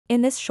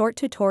In this short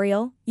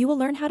tutorial, you will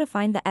learn how to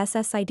find the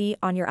SSID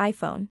on your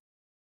iPhone.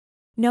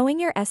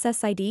 Knowing your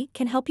SSID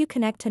can help you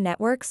connect to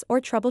networks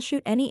or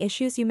troubleshoot any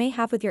issues you may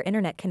have with your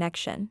internet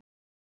connection.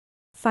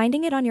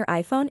 Finding it on your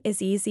iPhone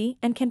is easy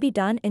and can be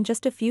done in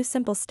just a few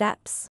simple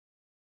steps.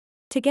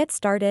 To get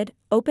started,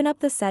 open up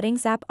the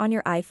Settings app on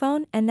your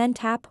iPhone and then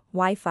tap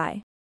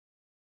Wi-Fi.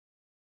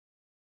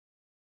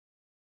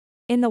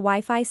 In the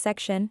Wi-Fi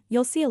section,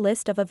 you'll see a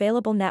list of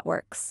available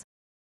networks.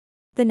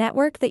 The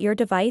network that your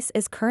device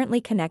is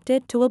currently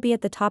connected to will be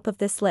at the top of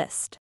this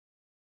list.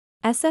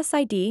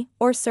 SSID,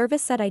 or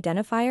Service Set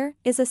Identifier,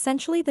 is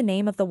essentially the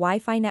name of the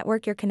Wi-Fi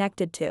network you're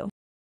connected to.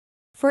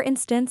 For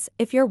instance,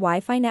 if your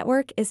Wi-Fi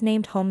network is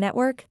named Home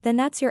Network, then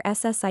that's your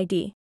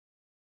SSID.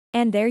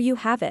 And there you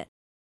have it.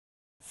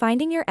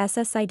 Finding your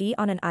SSID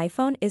on an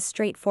iPhone is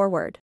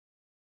straightforward.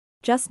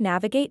 Just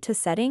navigate to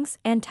Settings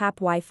and tap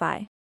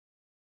Wi-Fi.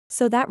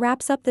 So that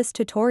wraps up this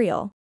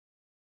tutorial.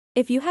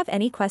 If you have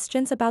any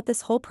questions about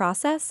this whole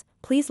process,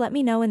 please let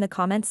me know in the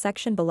comments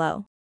section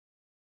below.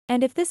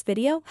 And if this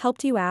video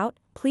helped you out,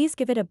 please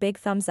give it a big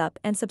thumbs up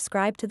and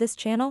subscribe to this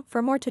channel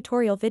for more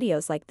tutorial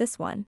videos like this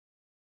one.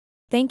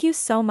 Thank you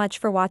so much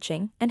for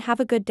watching and have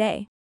a good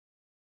day.